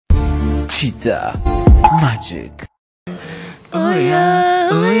CHiTA Magic. Oya,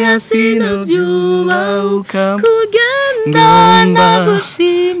 oya sinavyuba ukagenda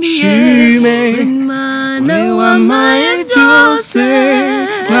ndagushimiye Imana wampaye byose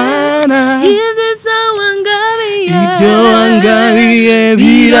Mana ibyo wangabiye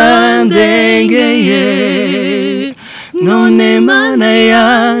birandengeye none Mana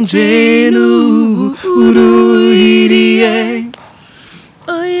yanje n'ubu uruhiriye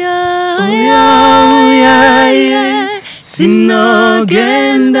Oya, oya, oya, yeah.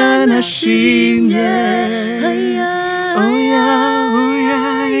 Sinogenda nashimye Oya,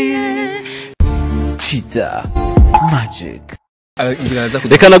 oya, yeah. CHiTA Magic.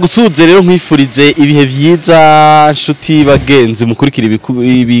 Reka nagusuze rero nkwifurize ibihe byiza nshuti bagenzi mukurikira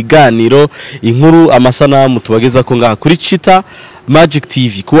ibiganiro inkuru amasanamu tubageza ko ngaha kuri CHiTA Magic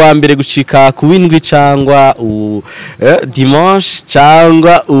TV kuwa mbere gushika ku windwi cyangwa dimanche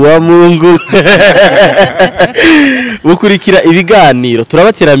cyangwa uwa Mungu mukurikira ibiganiro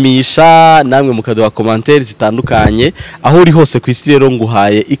turabateramisha namwe mukaduha commentaires zitandukanye aho uri hose ku isi rero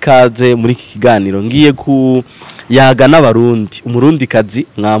nguhaye ikaze muri iki kiganiro ngiye ku yaga n'abarundi umurundikazi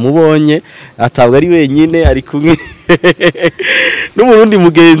mwamubonye atabwa ari wenyine ari kumwe n'umurundi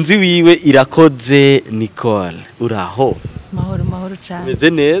mugenzi wiwe Irakoze Nicole uraho mahoro cyane meze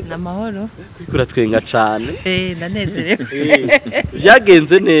neza amahoro kwikura twenga cyane ndanezerewe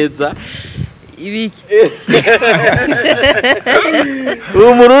byagenze neza ibiki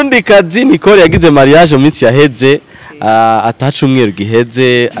umurundikazi Nicole yagize mariage mu minsi yaheze atacu umweru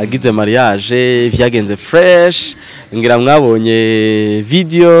giheze agize mariage vyagenze fresh ngira mwabonye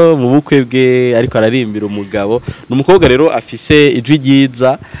video mu bukwe bwe ariko ararimbira umugabo n'umukobwa rero afise ijwi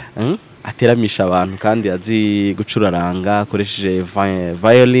ryiza ateramisha abantu kandi azi gucuraranga akoresheje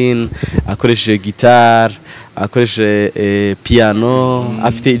violin akoresheje guitar akoresheje piano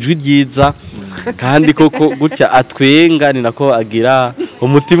afite ijwi ryiza kandi koko gutya atwenga ni nako agira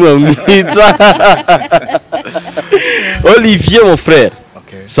umutima mwiza Olivier mon frère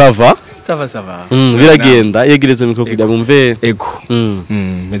okay. Ça va biragenda yegereze mikro kugira bumve ego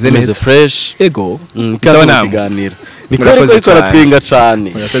meze neza fresh ego ikaze mu kiganiro Nicole ko aratwenga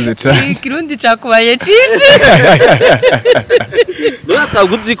cyane murakoze cyane Kirundi cakubaye cishe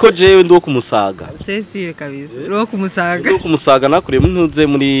Nataguzi ko jewe ndo kumusaga Cecile kabisa ro kumusaga ndo kumusaga nakuriye muntuze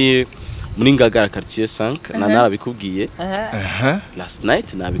muri Ngagara quartier 5 na narabikubwiye last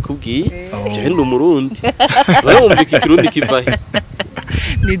night nabikubwiye jewe ndi umurundi barumva iki Kirundi kivahe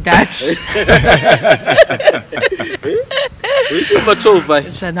ni Dutch Witwa chovahe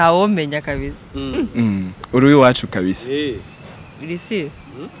nta womenya kabisa uri wacu kabisa birisi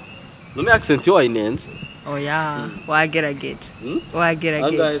none accent yo inenze oya wagerageje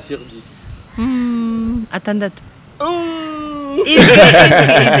angahe sur 10 atandatu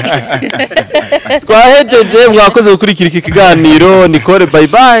twahejeje mwakoze gukurikira iki kiganiro Nicole bye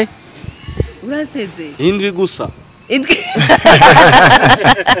bye uraseze indwi gusa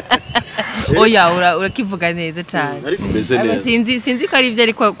oya urakivuga neza cyane ariko meze neza sinzi ko ari ibyo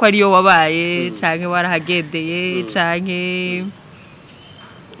ariko ko ariyo wabaye canke warahagendeye canke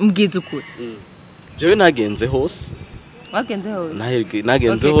mbwiza ukuri jewe nagenze hose wagenze hose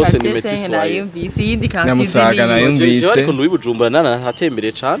nagenze hose ni Metis wayo yindi Nyamusaga nayumvise ariko ndi Bujumbura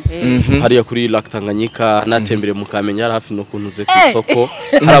nanahatembereye cyane hariya kuri Lac Tanganyika natembereye mu Kamenya hafi no kuntuze ku isoko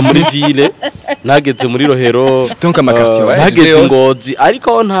hara muri ville nageze muri Rohero tonka makartier waje nageze Ngozi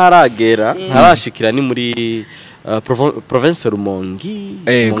ariko ntaragera ntarashikira ni muri province Rumongi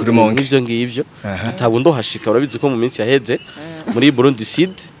Rumongi ivyo ngivyo atabundo hashika urabizi ko mu minsi yaheze muri Burundi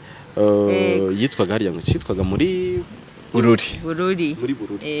Sud yitwaga hariya ngo citwaga muri Bururi muri Bururi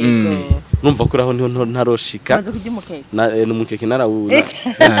numva ko aho niho ntaroshika n'umukeke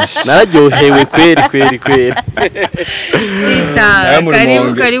nararyohewe kweri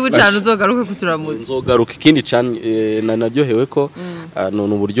karibu cyane uzogaruka kuturamuza nzogaruka ikindi cyane naryohewe ko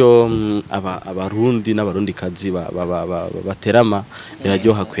none uburyo abarundi n'abarundikazi baterama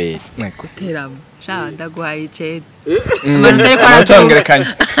biraryoha kweri guterama ndaguhaye icete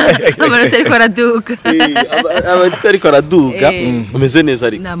amanota ariko araduga umeze neza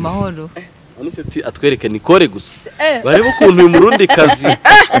ariko ni amahoro aniseti atwereke Nicole gusa barebe ukuntu uyu murundikazi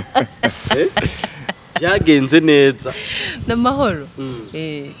byagenze neza ni amahoro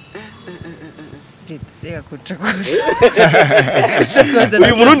reka kuca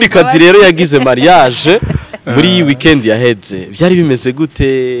uyu murundikazi rero yagize mariage muri weekend yaheze byari bimeze gute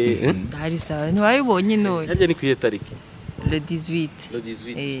hari sawa ntiwabibonye none harya ni kuye tariki le 18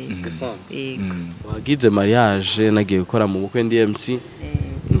 décembre wagize mariage nagiye gukora mu bukwe ndi MC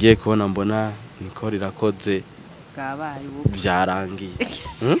ngiye kubona mbona Nicole Irakoze byarangiye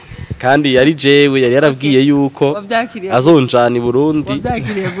kandi yari jewe yari yarabwiye yuko wabyakiriye azonjana i Burundi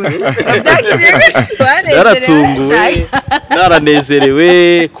wabyakiriye gute yaratunguwe naranezerewe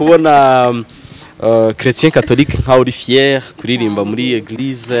kubona chrétien catholique nka uri fier kuririmba muri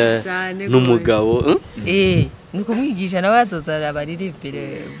église n'umugabo nuko mwigisha nawe azozara abaririmbire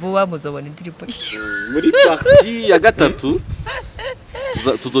vuba muzobona indirimbo muri partie ya gatatu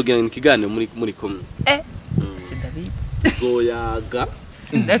tuzogena ikiganiro muri kumwe sindabizi tuzoyaga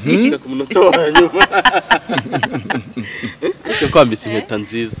sindabizi ku munota wa nyuma ariko kwambitsa impeta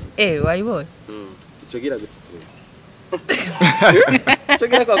nziza wayibonye ico gira gutse ico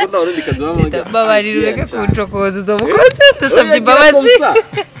gira kwa gunda urundikazi w'amajya babarira ureke kuncokoza uzomukoze dusabye imbabazi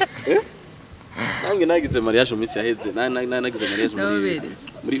nange nagize mariage mu minsi yaheze nagize mariage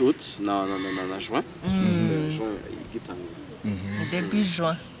muri août na juin igitangura début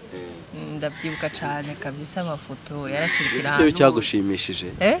juin ndabyibuka cyane kabisa amafoto yarasirikira hano cyo cyagushimishije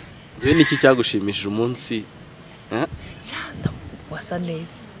yewe niki cyagushimishije umunsi cyane wasa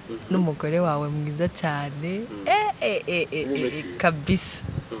neza n'umugore wawe mwiza cyane kabisa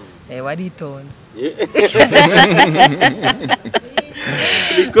waritonze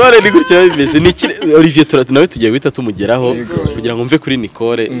Nicole ni gutya bimeze Olivier nawe tugiye guhita tumugeraho kugira ngo mve kuri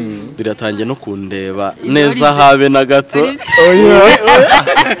Nicole diratangiye no kundeba neza habe na gato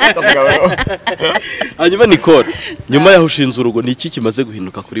hanyuma Nicole nyuma yaho ushinze urugo ni iki kimaze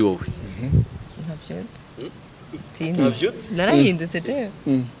guhinduka kuri wowe narahindutse te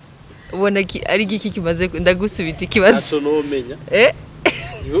ubona ari iki kimaze ndagusubita ikibazo aso no menya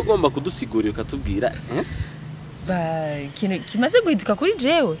niwe ugomba kudusigurira ukatubwira ikintu kimaze guhinduka kuri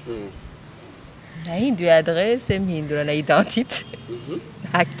jewe nahinduye adresse mpindura na identité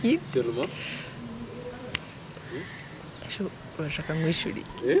nta kintu urashaka mwishuri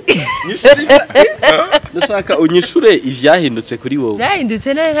ndashaka unyishure ivyahindutse kuri wowe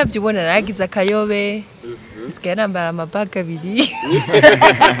byahindutse nari nkabyibona nagize akayobe bisigaye nambara amabaga abiri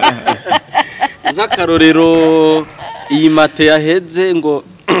nk'akarorero iyi mate yaheze ngo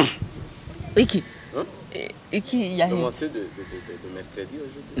iki yaheze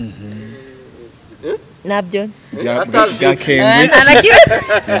nabyo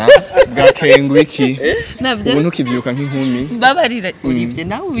bwakengwe iki nabyo ubu ntukivyuka nk'inkumi mbabarira Olivier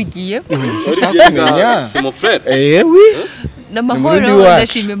nawe ubigiye c'est mon frère oui n'amahoro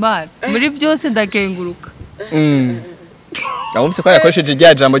ndashima Imana muri byose ndakenguruka ahumse ko yakoresheje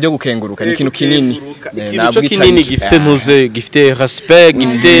rya jambo ryo gukenguruka ni ikintu kinini nabwo kinini gifite ntuze gifite respect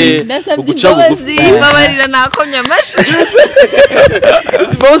gifite uguca bugufi babarira nakomye amashi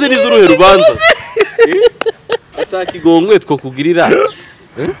zibaze nizuruhe rubanza atakigongwe two kugirira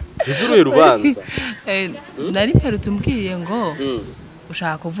nizuruhe rubanza nari mperutse umbwiye ngo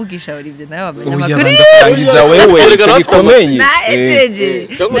ushaka kuvugisha Olivier nawe wamenya amakuru kurangiza wewe gikomeye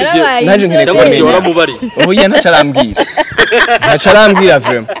naje nkerekomeye waramubariye oya ntacarambwira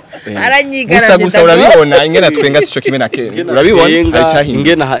vraiment gusa urabibona ingena twenga sico kimwe na kera urabibona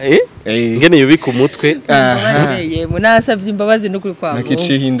ingene yubika umutwe munasavye imbabazi n'ukuri kwabo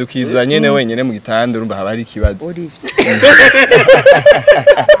nakicihindukiza nyene wenyene mu gitanda urumva haba ari ikibazo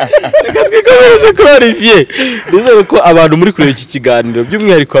reka twikomereze kuri Olivier nizere ko abantu muri kureba iki kiganiro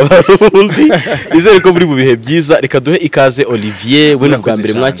by'umwihariko abarundi nizere ko muri mu bihe byiza reka duhe ikaze Olivier we n'ubwa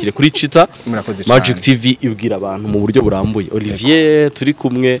mbere mwakire kuri CHiTA Magic TV ibwira abantu mu buryo burambuye Olivier turi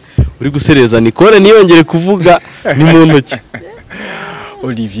kumwe uri gusereza Nicole niyongere kuvuga ni mu ntoki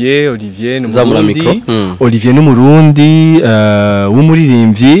Olivier n'umurundi Olivier n'umurundi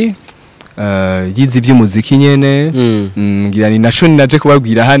w'umuririmbyi yize iby'umuziki nyene ngira ni naco naje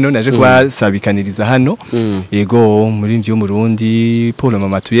kubabwira hano naje kubasabikaniriza hano yego umuririmbyi w'umurundi Paul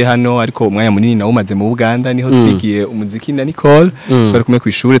mama tuye hano ariko umwanya munini nawo umaze mu Uganda niho twigiye umuziki na Nicole twari kumwe ku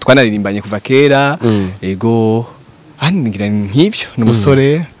ishuri twanaririmbanye kuva kera yego ngira nk'ivyo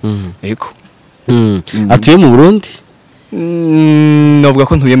n'umusore yego atuye mu Burundi novuga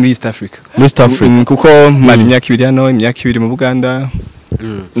ko ntuye muri East Africa kuko mari imyaka 2 hano imyaka 2 mu Uganda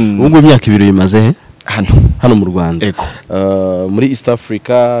ubwo imyaka 2 imaze hano mu Rwanda ego muri East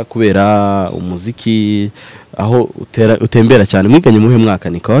Africa kubera umuziki aho utembera cyane mwiganye muhe mwaka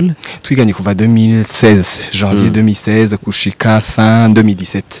Nicole twiganye kuva 2016 janvier 2016 kushika fin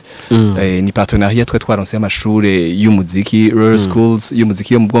 2017 ni partenariat twaronse y'amashure y'umuziki Royal Schools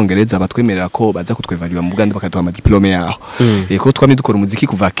y'umuziki yo mu Bwongereza batwemerera ko baza kutwevalua mu Buganda bakaduha ama diplome yaho ko twamye dukora umuziki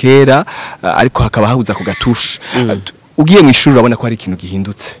kuva kera ariko hakaba habuza ku gatusha ugiye mu ishuri urabona ko hari ikintu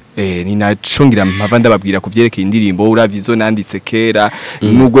gihindutse ni nacungira mpava ndababwira kuvyerekeye indirimbo uravyizo nanditse kera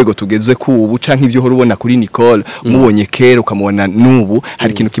n'ugwego tugeze ku ubu canke ivyo horo ubona kuri Nicole mubonye kera ukamubona n'ubu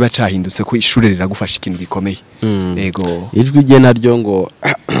hari ikintu kiba cahindutse ko ishuri riragufasha ikintu gikomeye yego ijwi rye naryo ngo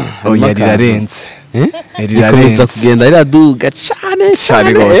oya rirarenze rikomeza kugenda riraduga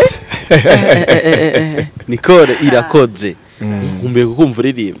cyane gose Nicole Irakoze nkumbuye kukumva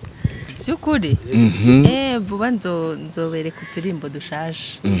uririmba byukuri vuba nzobereka uturimbo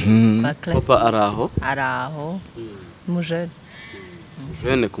dushaje kwa classic papa araho mujene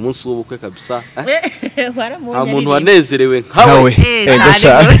Jene ku munsi w'ubukwe kabisa waramunye umuntu wanezerewe nkawe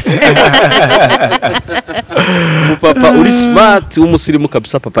papa uri smart umusirimu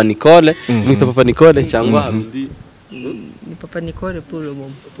kabisa papa Nicole mwita papa Nicole cyangwa hamdi ni papa Nicole pour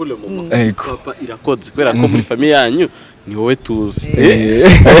le moment papa Irakoze kubera ko muri famille yanyu ni wowe tuzi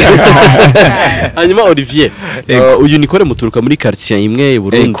hanyuma Olivier uyu Nicole muturuka muri quartier imwe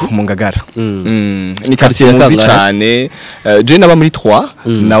Burundi mu Ngagara ni quartier muzi cyane je naba muri 3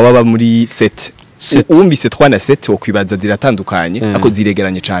 nawe aba muri 7 uwumvise 3 na 7 wo kwibaza ziratandukanye ako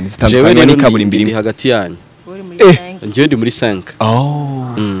ziregeranye cyane zitandukanye ni kaburimbi iri hagati yanyu njye ndi muri 5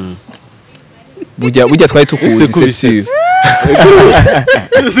 burya twari tukuzi c'est sûr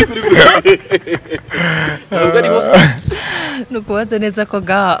nukubaza neza ko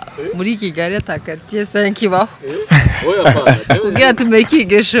ga muri Kigali atakartier 5 ibaho kugira tumeke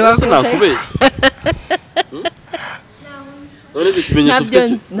igesho wako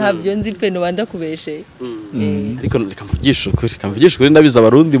ntabyo nzi pe no banda kubeshe ariko reka mvugisha ukuri ndabiza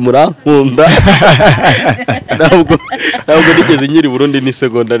abarundi murankunda ntabwo nigeze nyiri Burundi ni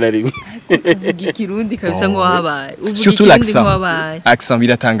segonda na rimwe uvuga Kirundi kabisa ngo wabaye surtout l'accent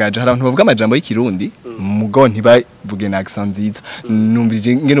biratangaje hari abantu bavuga amajambo y'Ikirundi mugo ntibavuge na accent nziza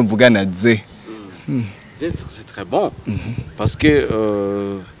numvije ngene uvugana ze c'est très bon parce que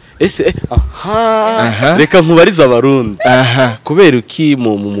reka nkubariza abarundi kubera uki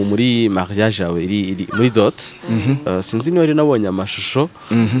muri mariage yawe iri muri dot sinzi niba ari nabonye amashusho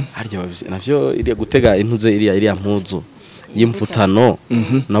harya navyo iri gutega intuze iriya mpuzu y'imvutano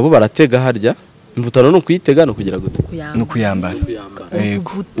nabo baratega harya imvutano no kuyitega no kugira gute no kuyambara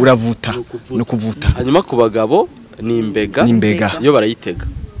uravuta no kuvuta hanyuma ku bagabo ni imbega yo barayitega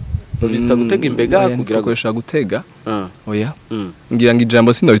babita gutega imbega kugira gukoresha gutega oya ngira ngo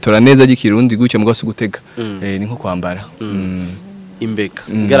ijambo sindoritora neza ry'Ikirundi gutyo mugwa se gutega ni nko kwambara imbega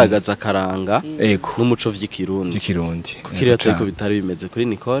igaragaza karanga n'umuco vy'Ikirundi kukiriya tweko bitari bimeze kuri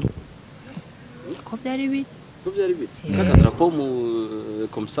Nicole ko byari bi kaka drapo mu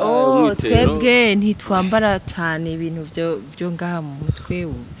comme ça umwitero twebwe ntitwambara cyane ibintu byo ngaha mu mutwe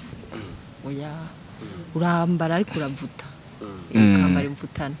oya urambara ariko uravuta ukambara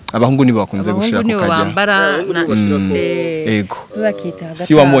imvutano abahungu nibo bakunze gushira ku kajya ego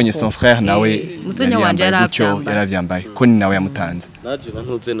si wamonye son frère nawe mutonya wanje yaravyambaye ko ni nawe yamutanze naje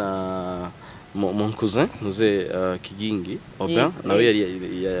ntuze na mon cousin nuze Kigingi Oben nawe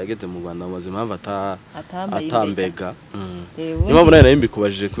yageze mu Rwanda maze impamvu atambega niba murana nayo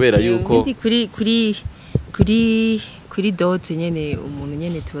mbikubajije kubera yuko kuri dote nyene umuntu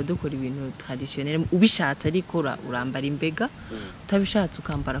nyene tuba dukora ibintu traditionnel ubishatse ariko urambara imbega utabishatse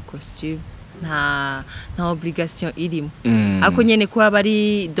ukambara costume nta obligation irimo ako nyene ko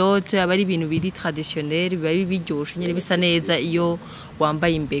abari dote abari ibintu biri traditionnel bari biryoshe nyene bisa neza iyo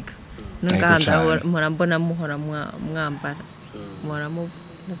wambaye imbega nanganda murambona muhora mwambara muramo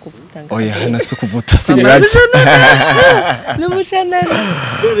oya hana sukuvuta sinibaza n'umushana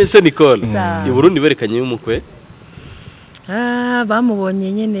none Nicole i Burundi berekanye y'umukwe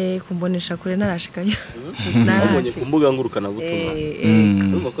bamubonye nyene kumbonesha kure narashikayo bamubonye kumbuga ngurukana gutuma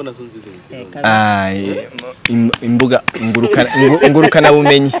urumva ko nazo nzize imbuga ngurukana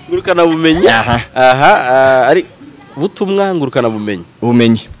bumenyi ari butumwa ngurukana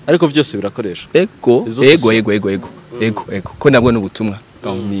bumenyi ariko byose birakoresha ego ko nabwo n'ubutumwa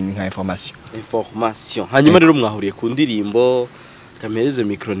ni nka information hanyuma rero mwahuriye ku ndirimbo kamereze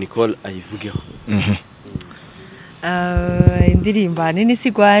micro Nicole ayivugeho indirimbo nini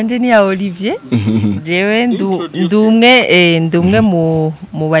sigwanje ni ya Olivier jewe ndumwe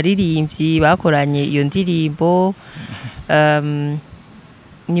mu baririmbyi bakoranye iyo ndirimbo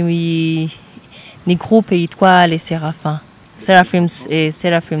ni groupe yitwa les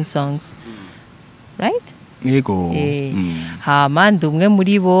Seraphim Songs right yego hama ndumwe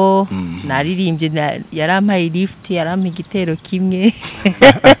muri bo naririmbye yarampaye lift yarampa igitero kimwe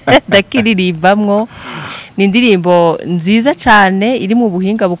ndakiririmbamwo ni indirimbo nziza cyane iri mu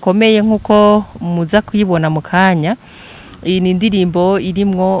buhinga bukomeye nkuko muza kuyibona mu kanya iyi ni indirimbo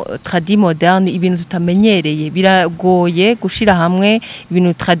irimwo tradi moderne ibintu tutamenyereye biragoye gushira hamwe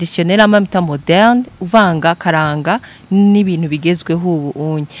ibintu traditionnel amamita moderne uvanga karanga n'ibintu bigezweho ubu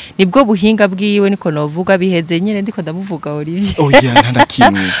unye nibwo buhinga bwiwe niko novuga biheze nyene ndiko ndamuvuga Olivier oya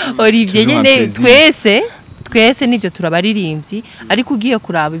ntanakimwe Olivier nyene twese twese nivyo turabaririmbyi ariko ugiye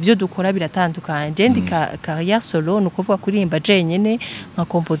kuraba ivyo dukora biratandukanye je ndi carrière solo no kuvuga kuririmba je nyene nka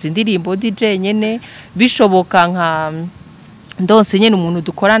compose indirimbo di je nyene bishoboka nka ndonse nyene umuntu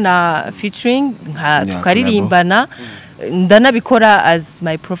dukorana featuring nka tukaririmbana ndanabikora as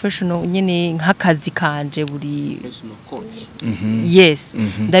my professional nyene nk'akazi kanje buri yes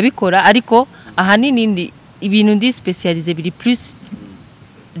ndabikora ariko ahanini ndi ibintu ndi specialize biri plus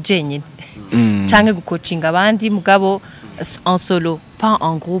jenyine canke gucoachinga abandi mugabo en solo pas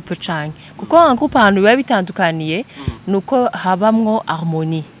en groupe canke kuko en groupe ahantu biba bitandukaniye nuko habamwo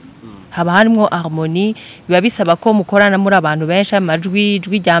harmonie haba harimo harmonie biba bisaba ko mukorana muri abantu benshi amajwi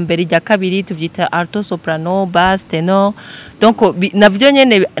ijwi rya mbere rya kabiri tuvyita alto soprano bass tenor donc nabyo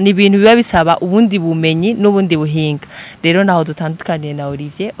nyene ni ibintu biba bisaba ubundi bumenyi n'ubundi buhinga rero naho dutandukaniye na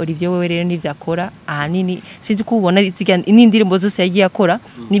Olivier wewe rero nivyo akora ahanini sinzi ko ubona n'indirimbo zose yagiye akora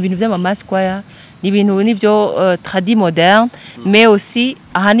ni ibintu by'amamass choir ni ibintu nivyo tradi moderne mais aussi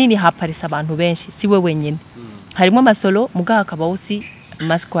ahanini haparisa abantu benshi si we wenyene harimo amasolo mugaha akaba aussi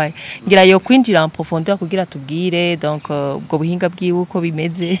masquai ngira yo kwinjira en profondeur kugira tubwire donc ubwo buhinga bwiwe uko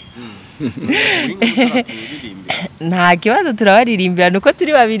bimeze nta kibazo turabaririmbira nuko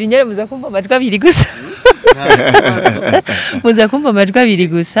turi babiri nyere muza kumva amajwi abiri gusa muza kumva amajwi abiri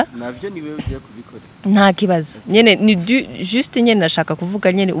gusa navyo ni wewe ugiye kubikora nta kibazo nyene ni juste nyene nashaka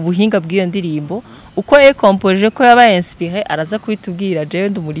kuvuga nyene ubuhinga bw'iyo ndirimbo uko composé ko yaba inspiré araza kwitubwira jewe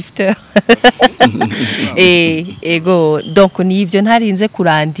ndumurifteur ego donc ni ivyo ntarinze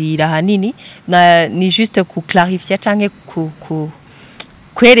kurandira hanini ni juste ku clarifier canke ku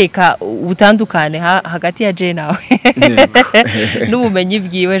kwereka ubutandukane hagati ya je nawe n'ubumenyi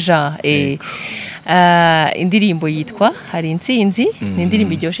bwiwe Jean indirimbo yitwa hari intsinzi ni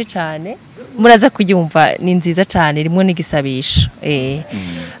indirimbo iryoshe cyane muraza kuyumva ni nziza cyane rimwe n'igisabisho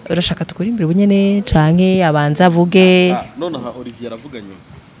urashaka tukora imbere bunyene canke abanza avuge none ha Olivier aravuga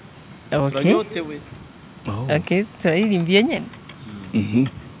nyuma turanyotewe okay turayirimbiye nyene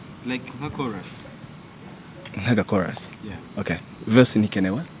like nka chorus nka chorus okay verse ni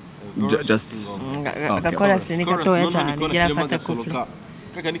kenewa just nka chorus ni gatoya cyane yarafata couple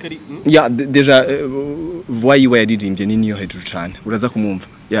ya déjà voix yiwe yaririmbye ni niyo hejuru cyane uraza kumumva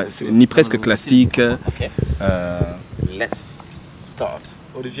ni presque classique let's start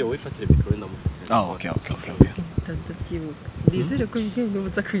Olivier wifatire mikoro ndamufatira okay ndizere ko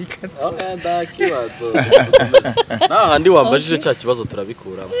bigomba kubikana nda kibazo handi wambajije cya kibazo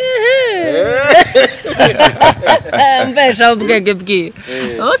turabikuramo mbesha ubwenge bwiwe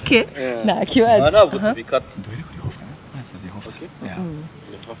okay nta kibazo ntabwo tubikata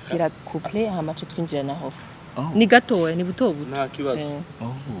kira couple hamace twinjira na hofu ni gatoya ni buto buto nta kibazo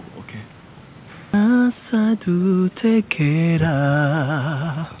okay asadutekera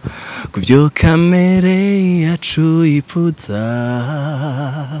kuvyo kamere yacu ipfuza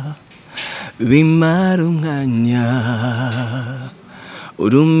bimara umwanya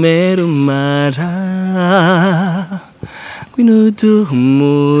urume rumara ngwino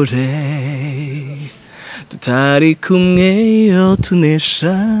duhumure tutari kumwe yo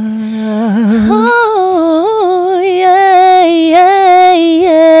tunesha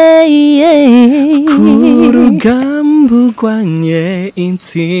kurugamba urwanye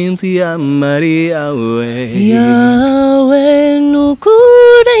intsinzi y'amari yawe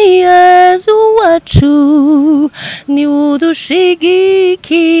nukure Yezu wacu ni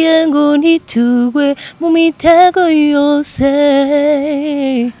udushigikiye ngo ntitugwe mu mitego yose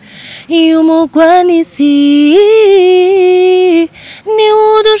y'umugwanizi ni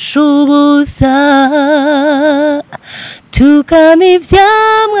udushoboza tukama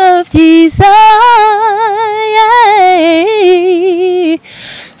ivyamwa vyiza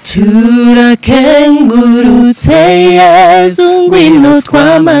turakengurutse Yezu ngwino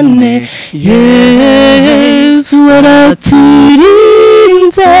twamane Yezu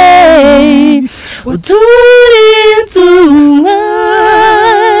araturinze uturinze umwasi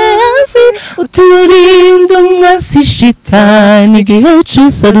uturinze umwasi shitani igihe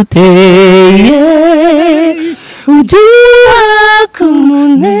cose aduteye uduha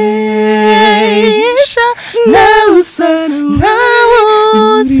kumunesha nawe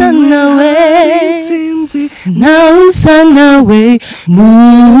usa nawe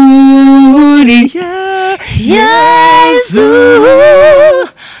muri Yezu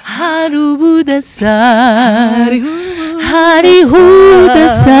hari ubudasa hariho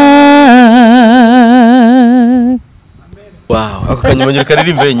udasa wow ako kanyuma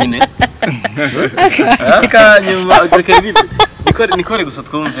karirimba wenyine akanyuma karirimba Nicole gusa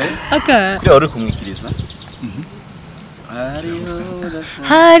twumve kuri wari kumwikiriza hariho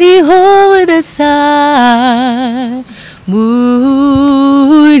hariho ubudasa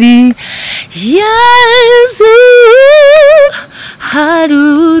muri Yesu hari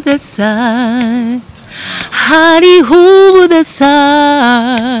ubudasa hariho ubudasa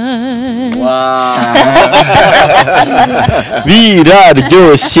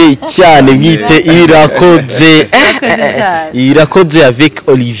biraryoshye cyane mwite Irakoze Irakoze avec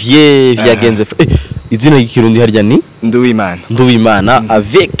Olivier vyagenze izina ry'ikirundi harya ni Nduwimana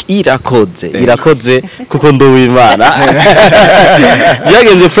avec Irakoze Irakoze kuko Nduwimana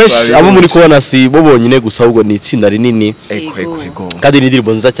byagenze fresh abo muri kubona si bo bonyine gusa ahubwo ni itsinda rinini kandi ni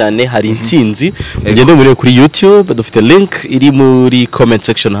indirimbo nziza cyane hari intsinzi mugende muri kuri YouTube dufite link iri muri comment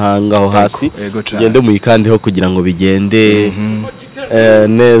section hangaho hasi mugende muyikandeho kugira ngo bigende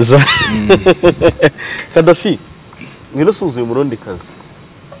neza Kadafi ngiro suzuye umurundikazi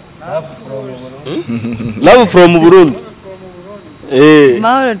Love from Burundi.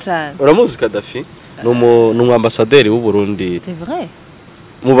 Mahoro cyane. Uramuzi Kadafi? Numu ambassadeur w'u Burundi. C'est vrai.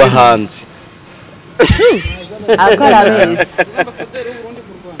 Mu bahanzi. Akora bese.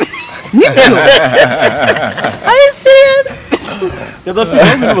 Nibyo. Are you serious? Kadafi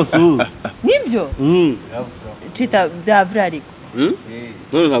ni basuhuza. Nibyo. CHiTA bya brariko.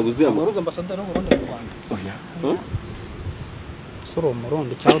 None naguzi Amaruza ambassadeur w'u Burundi mu Rwanda. Oya. Soro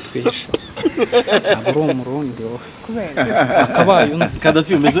umurundi cyaho twisha. Aburi umurundi wo. Kubera akabaye unzi.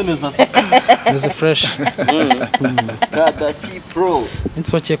 Kadafi umeze neza se. Meze fresh. Kadafi pro.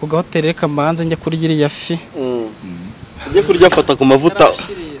 Insokeye ku hotel reka mbanze njye kuri giri ya fi. Ujye kurya fata ku mavuta.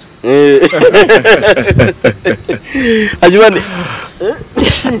 Ajibane.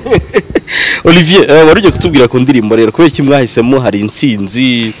 Olivier, waruje kutubwira ku ndirimbo rero kubera iki mwahisemo hari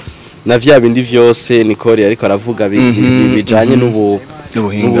intsinzi na vya bindi vyose Nicole ariko aravuga bijanye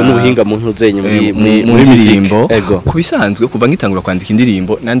n'ubuhinga mu ntuzenye muri ndirimbo kubisanzwe kuva ngitangura kwandika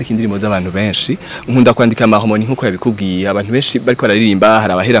indirimbo nandika indirimbo z'abantu benshi nkunda kwandika amahomoni nkuko yabikubwiye abantu benshi bariko bararirimba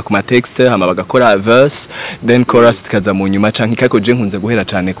hari abahera ku ma text hama bagakora verse then chorus tikaza mu nyuma canke kako je nkunze guhera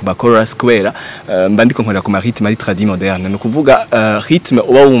cyane ku ba chorus kubera mba ndiko nkorera ku ma rythme ari tradi moderne no kuvuga rythme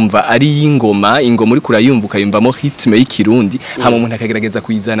uba wumva ari y'ingoma uri kurayumva yumvamo rythme y'ikirundi hama umuntu akagerageza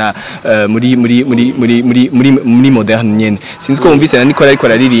kuyizana muri moderne nyene sinzi ko wumvise na Nicole ariko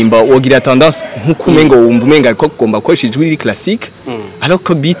araririmba wogira tendance nkuko umengo wumva umenga ariko kugomba gukoresha ijwi riri classique alors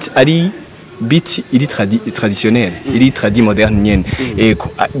que beat iri traditionnel iri tradi moderne nyene eko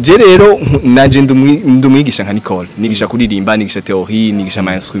je rero naje ndumwigisha nka Nicole nigisha kuririmba nigisha theorie nigisha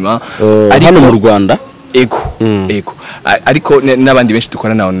ma instrument hano mu Rwanda ego ariko n'abandi benshi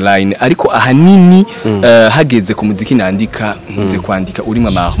dukorana online ariko ahanini hageze ku muziki nandika nkunze kwandika urimo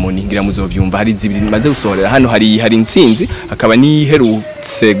ama harmony ngira muzovyumva hari zibiri maze gusohorera hano hari intsinzi akaba ni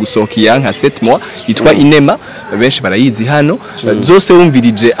herutse gusokiya nka 7 mois yitwa Inema benshi barayizi hano zose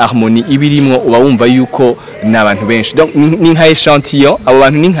wumvirije harmony ibirimwo uba wumva yuko n'abantu benshi donc ni nka échantillon abo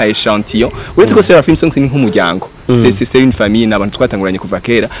bantu ni nka échantillon uretse ko Seraphim Songs ni nk'umuryango c'est une famille n'abantu twatanguranye kuva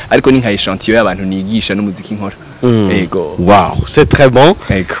kera ariko ni nka échantillon y'abantu nigisha n'umuziki nkora ego wow c'est très bon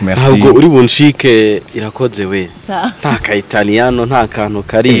ego merci ntabwo uri bunshike Irakoze we nta ka italiano nta kantu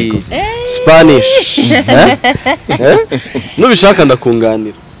kari Spanish nubishaka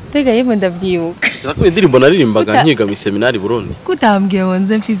ndakunganira Tega yebo ndavyibuka. Sako indirimbo naririmbaga nkiga mu seminari Burundi. Kutambwiye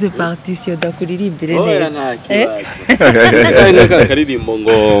wonze mfise partition dakuririmbire neza. Nka karirimbo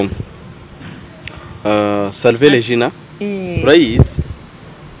ngo Salve Regina. Urayizi?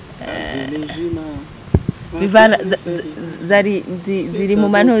 Bivana ziri mu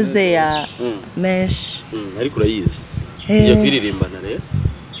mantuze ya mesh. Ariko urayizi. Iyo kwiririmbana rero.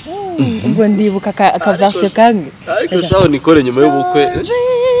 Ubwo ndibuka akaverse kange. Ariko shaho Nicole nyuma y'ubukwe.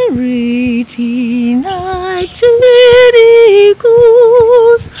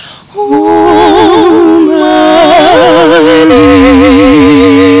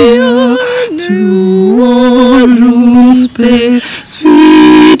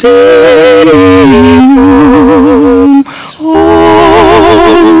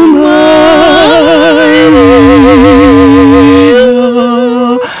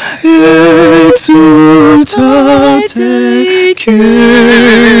 Exultate cherubim,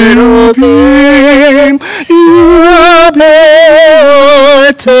 jubilate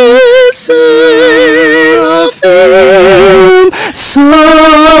seraphim, salve,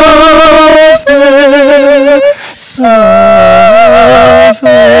 salve,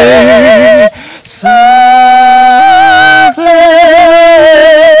 salve,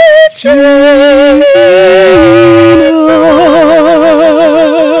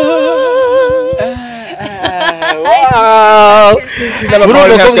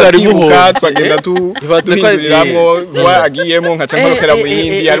 n'abakobwa ko mwari twibuka muhoye. twagenda Ibaze ko ari- duhinduriramo agiyemo nkaca mporokera mu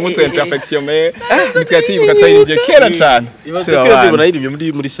yindi harimo utu imperfection mais nitwa twibuka twayirimbye kera cyane ibaze ko iyo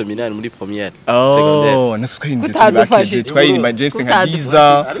nayirimbye muri seminaire muri première secondaire oh naso twayirimbye Kutadufashije. twayirimbye Jensen nka Giza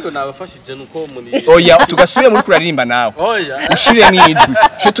ariko nabafashije nuko muri oya tugasubiye muri kuraririmba nawe oya ushire mwijwi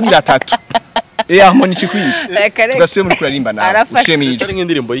cyo tugira 3 harmoni chikwiri Reka reka. tugasubiye muri kuraririmba nawe Arafashe. ushire mwijwi ari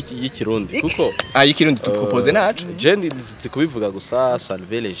nk'indirimbo y'ikirundi kuko ikirundi tupropose nacu jendi zikubivuga gusa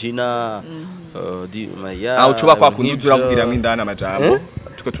Salve Regina di Maya aho ucuba kwa kundi uravugiramo indana amajambo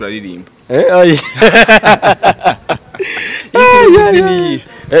tuko turaririmba oya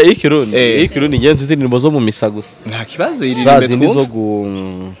ikirundi ni ikirundi ngenzi indirimbo zo mu misa gusa nta kibazo iririmbe zindi zo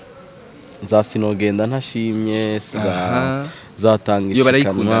twumva za sinogenda ntashimye zatanga iyo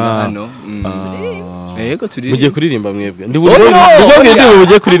barayikundana hano yego turirimba mugiye kuririmba mwebwe ndi no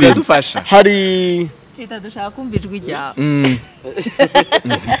mugiye kuririmba dufasha hari Chita dushaka kumva ijwi ryawe.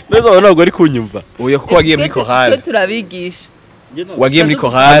 neza ntabwo ari kunyumva oya kuko wagiye muri Twe chorale turabigisha. wagiye muri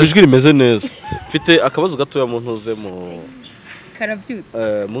ntabwo chorale ijwi rimeze neza mfite akabazo gatoya mu ntuze Karabyutse.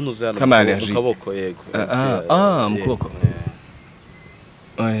 mu ntuze hano Kama mu allergie. kaboko yego mu kuboko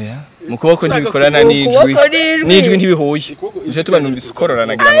oya mu kuboko ntibikorana n'ijwi Ukuboko n'ijwi. n'ijwi ntibihuye je tuba numvise ukorora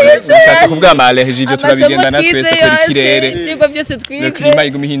nagira ngo nishatse kuvuga ama allergie ibyo turabigendana twese kuri kirere Ibyigwa byose le twize. climat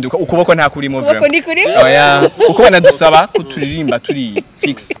iguma ihinduka ukuboko nta kurimo Ukuboko ni kuri. oya kuko banadusaba kuturirimba turi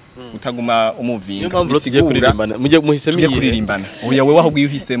fix utaguma niyo umuvinga mpamvu tugiye kuririmbana mugiye muhisemo tugiye kuririmbana oya wewe aho ugiye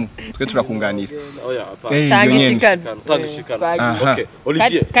uhisemo twe turakunganira oya Tanga iyo nyene. ishikano. tanga ishikano Twagiye. okay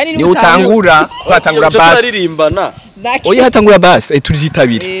Olivier Kandi ni utangura twatangura basi turaririmbana oya hatangura basi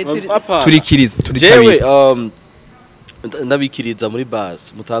turizitabira turikiriza jewe turitabira ndabikiriza muri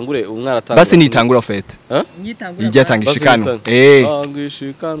base mutangure umwaratanga basi nitangura fete ijya tanga ishikano tanga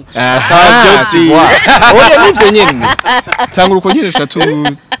ishikano oya nivyo nyene tangura uko nyene shatu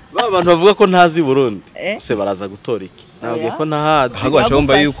abantu bavuga ko ntazi Burundi se baraza gutora iki nabwiye ko ntahazi hago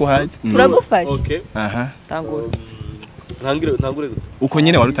acomba yuko hazi turagufasha. okay aha Tangura. ntangure uko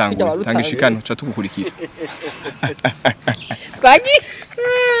nyene warutangura tanga ishikano shatu gukurikira Twagiye.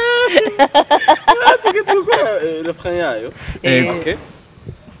 refrain yayo okay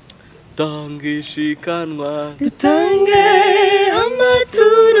tanga ishikanwa dutange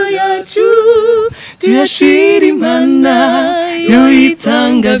amaturo yacu tuyashira imana yo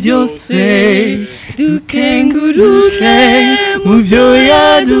itanga byose dukenguruke mu byo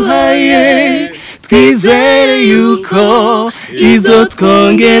yaduhaye twizere yuko izo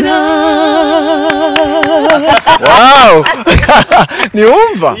twongera wow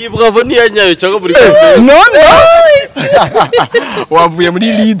niumva iyi bravo ni yanyayo cyangwa muri no wavuye muri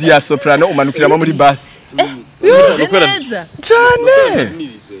lead ya soprano umanukiramo muri bass Neza. cyane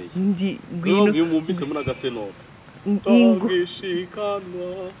Ndi ngwino iyo mwumvise muri agateno ingo.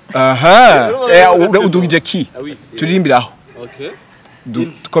 ishikanwa aha udugije ki turirimbira aho okay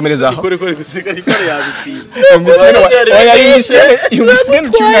dukomereza aho kore gusiga ikore yabipinze oya yumisene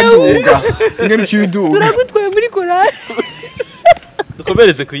cyunaduga ingene cyuduga Turagutwaye muri korali.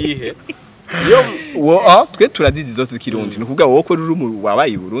 dukomereze kuyihe twe turazizi zose z'ikirundi ni ukuvuga wowe ko ruri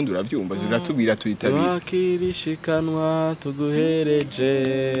wabaye i Burundi urabyumva ziratubwira tuyitabira wakirishikanwa tuguhereje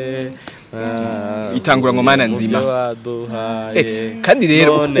itangura ngo mana nzima kandi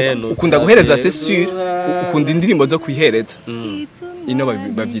rero ukunda guhereza c'est sûr ukunda indirimbo zo kwihereza ino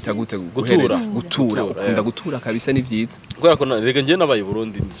babyita gute gutura ukunda gutura kabisa ni vyiza kubera ko rega ngiye nabaye i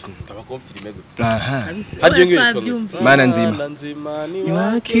Burundi ndabakonfirme gute aha haryo ngire mana nzima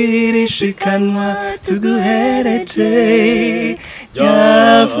wakirishikanwa tuguhereje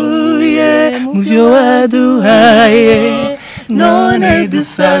yavuye mu byo waduhaye none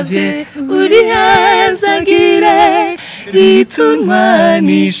dusavye uri hezagire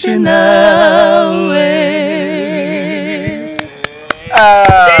ritunwanishe nawe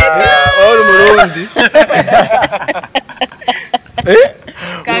ori Murundi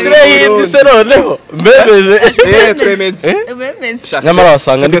Sirehindi se noneho mbebeze twemeze nyamara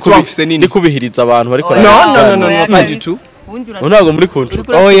wasanga twafise nini ndi kubihiriza abantu ariko no pas du tout ntabwo muri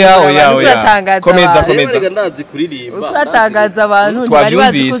kuncuka oya komeza rega ndazi kuririmba Uratangaza abantu ntibari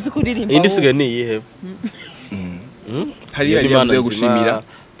bazi kuzi kuririmba. indi sigaye ni iyihe hari yavuze yo gushimira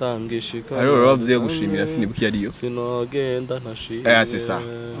tangishika hari yavuze yo gushimira sinibuki yariyo sinogenda ntashimira c'est ça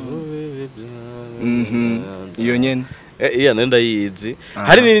iyo nyene iya nenda yizi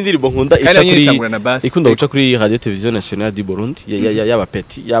hari n'indi ndirimbo nkunda ikunda guca kuri radio television nationale du Burundi yaba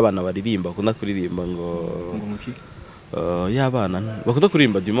peti y'abana baririmba bakunda kuririmba ngo y'abana bakunda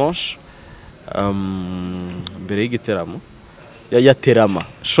kuririmba dimanche mbere y'igiteramo ya terama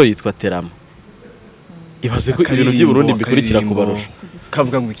show yitwa terama ibaze ko ibintu by'i Burundi bikurikira kubarusha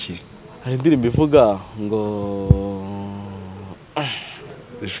kavuga ngo iki hari indirimbo ivuga ngo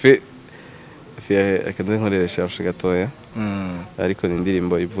akanda nkoresha recherche gatoya ariko ni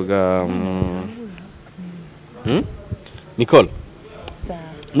indirimbo ivuga Nicole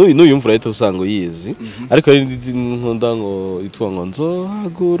nuyumvura ahita usanga uyizi ariko hari nkunda ngo itwa ngo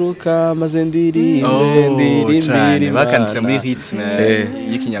nzohaguruka maze ndirimbe bakanditse muri rythme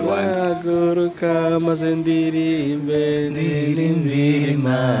y'ikinyarwanda haguruka maze ndirimbe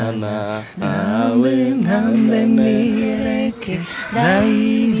Imana nawe ntambenireke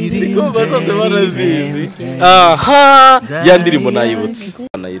ndayiririmbe zose barazizi aha ya ndirimbo nayibutse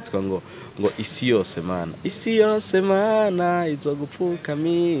yitwa ngo isi yose mana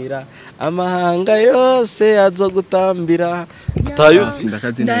izogupfukamira amahanga yose azogutambira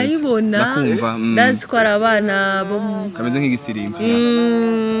ndayibona ndazi ko ari abana bo kameze nk'igisirimba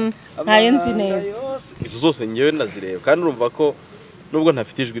ntayo nzi neza izo zose ngewe ndazireba kandi urumva ko nubwo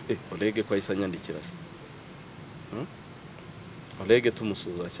ntafite ijwi Olege ko ahise anyandikira se Olege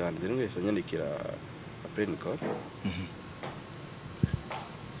tumusuza cyane rero ngahise anyandikira après Nicole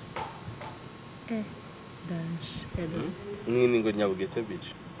Nini ngo Nyabugete beach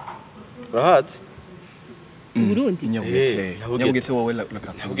urahazi Burundi Nyabugete wowe la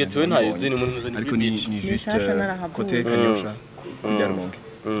Nyabugete we ntayo uzi ni muri muzani ariko ni juste côté Kanyosha kujya Rumonge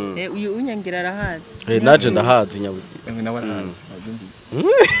uyu unyangira arahazi naje ndahazi Nyabugete nawe arahazi abyumvise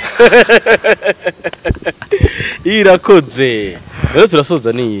Irakoze rero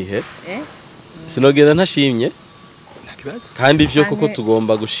turasoza niyihe sinogenda ntashimye kandi ivyo koko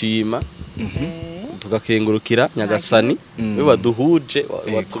tugomba gushima tugakengurukira nyagasani we baduhuje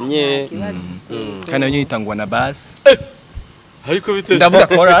watumye kandi nanyo yitangwa na bass ariko bite ndavuga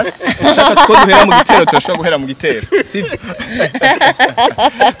chorus shaka two duhera mu gitero turashobora guhera mu gitero sivyo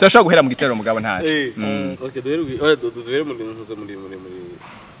turashobora guhera mu gitero mugabo ntaje okay duhere muri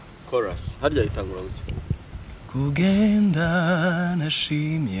chorus harya itangura guki kugenda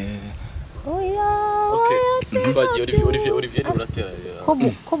nashimye Olivier uratera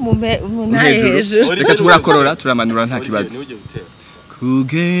ko munaye hejuru reka turakorora turamanura nta kibazo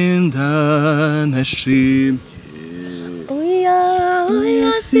kugenda nashimye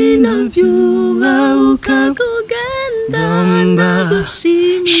oya sinavyuba ukakugenda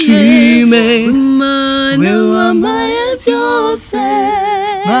ndagushimye we wambaye byose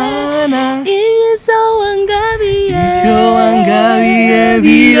mana ibyiza wangabiye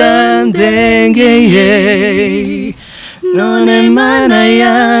birandengeye none mana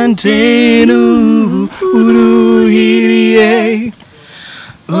yanje n'ubu uruhiriye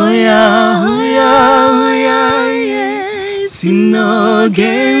oya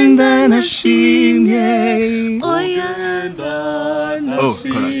sinogenda nashimye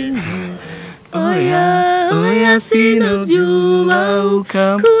oya sinavyuba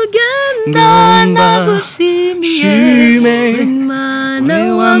ukakugenda ndagushimye we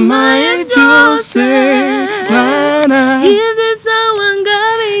wambaye byose mana ibyo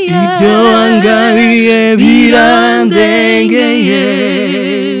wangabiye birandengeye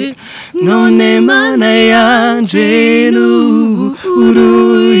none mana yanje n'ubu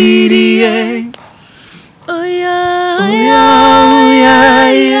uruhiriye oya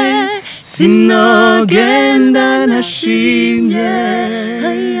sinogenda nashimye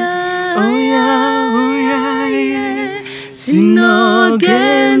oya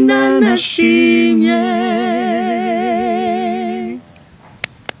sinogenda nashimye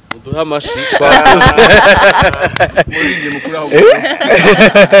duha amashi twakoze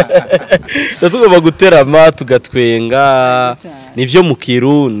tugomba guterama tugatwenga nivyo mu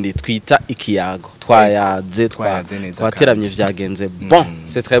Kirundi twita ikiyago twayaze twateramye vyagenze bon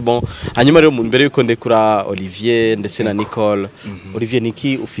c'est très bon hanyuma rero mbere yuko ndekura Olivier ndetse na Nicole Olivier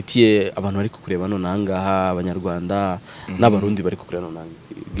niki ufitiye abantu bari kukureba none ahangaha abanyarwanda n'abarundi bari kukureba none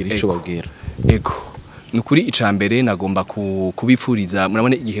gira ico babwira ego nukuri icambere nagomba kubipfuriza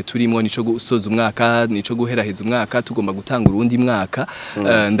murabone igihe turimo nico gusoza umwaka nico guheraheza umwaka tugomba gutanga urundi mwaka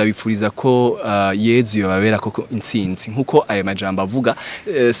ndabipfuriza ko Yezu yobabera koko intsinzi nkuko aya majambo avuga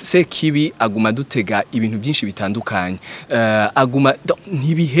se kibi aguma dutega ibintu byinshi bitandukanye aguma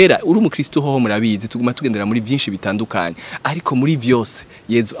ntibihera uri umukristo ho murabizi tuguma tugendera muri byinshi bitandukanye ariko muri byose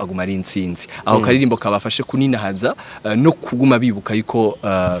Yezu aguma ari intsinzi aho karirimbo kabafashe kuninahaza no kuguma bibuka yuko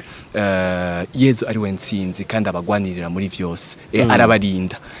Yezu ari we intsinzi kandi abagwanirira muri vyose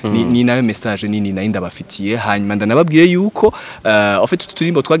arabarinda ni nayo message nini nayo ndabafitiye hanyuma ndanababwire yuko en fait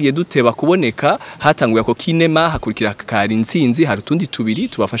tuturimbo twagiye duteba kuboneka hatanguye ko kinema hakurikira kari intsinzi hari tundi tubiri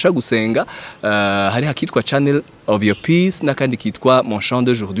tubafasha gusenga hari hakitwa channel of your peace nakandi kitwa mon chant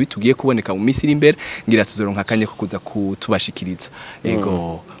d'aujourd'hui tugiye kuboneka mu misiri imbere ngira tuzoronka kanye ko kuza kutubashikiriza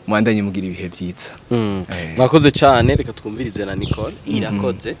ego mwandanye mugira ibihe byiza mwakoze cyane reka twumvirize na Nicole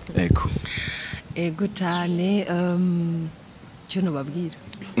irakoze ego cyane cyo nobabwira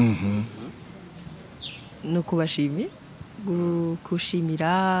no kubashimira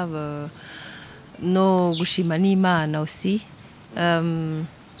gushimira no gushima n'Imana aussi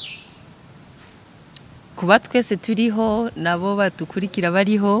kuba twese turiho nabo batukurikira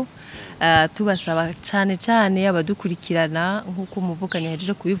bariho tubasaba cyane cyane abadukurikirana nkuko umuvukanye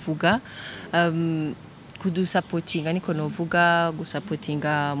yaje kubivuga kudusapotinga niko novuga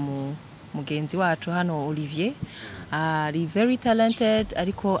gusapotinga mu mugenzi wacu hano Olivier ari very talented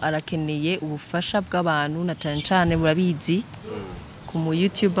ariko arakeneye ubufasha bw'abantu na cyane cyane murabizi ku mu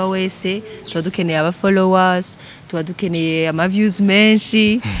YouTuber wese tuba dukeneye aba followers tuba dukeneye ama views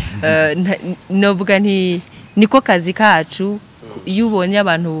menshi novuga niko kazi kacu iyo ubonye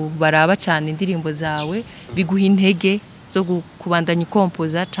abantu baraba cyane indirimbo zawe biguha intege zo kubandanya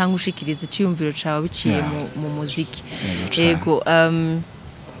kompoza cyangwa ushikiriza icyumviro cyawe biciye mu muziki yego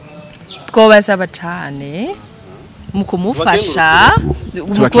twobasaba cyane mu kumufasha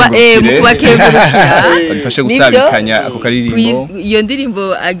mukubakengurukira badufashe gusabikanya ako karirimbo iyo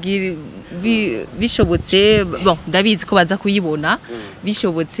ndirimbo bishobotse bon ndabizi ko baza kuyibona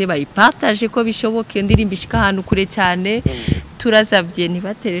bishobotse bayipartage ko bishoboke iyo ndirimbo ishika ahantu kure cyane turasabye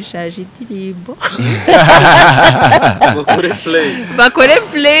ntibatereshaje indirimbo bakore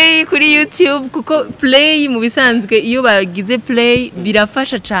play kuri YouTube kuko play mu bisanzwe iyo bagize play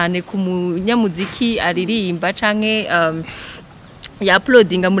birafasha cyane ku munyamuziki aririmba canke ya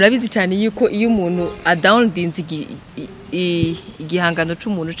uploadinga murabizi cyane yuko iyo umuntu downloadinze igihangano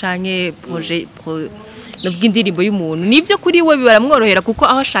c'umuntu canke projet nubwo indirimbo y'umuntu nibyo kuri we bibaramworohera kuko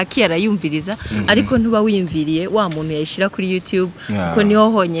aho ashakiye arayumviriza ariko ntuba wiyumviriye wa muntu yashira kuri YouTube kuko niho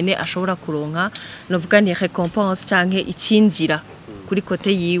honyene ashobora kuronka novuga ni recompense canke icinjira kuri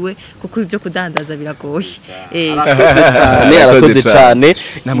kote yiwe kuko ibyo kudandaza biragoye arakoze cyane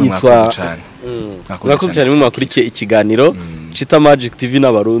yitwa mwakoze cyane mu makurikiye ikiganiro CHiTA Magic TV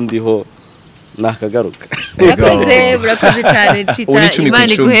n'abarundi ho nakagaruka burakoze cyane CHiTA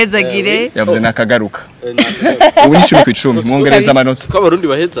Imana iguhezagire yavuze nakagaruka ubu ni 10 mwongereza amanota ko abarundi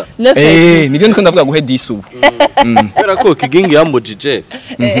baheza nibyo ndiko ndavuga guhe 10 ubu kubera ko kigingi yambujije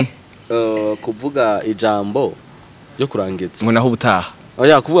kuvuga ijambo ryo kurangiza ngo naho ubutaha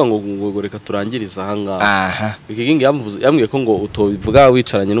oya kuvuga ngo reka turangiriza hanga ikigingi yambwiye ko ngo utobivuga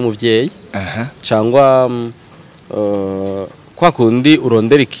wicaranye n'umuvyeyi cyangwa kwa kundi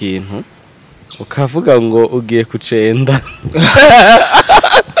urondera ikintu ukavuga ngo ugiye kucenda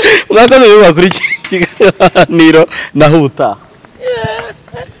mwakoze biba kuri kiganiro naho ubutaha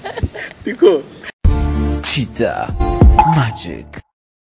CHiTA Magic.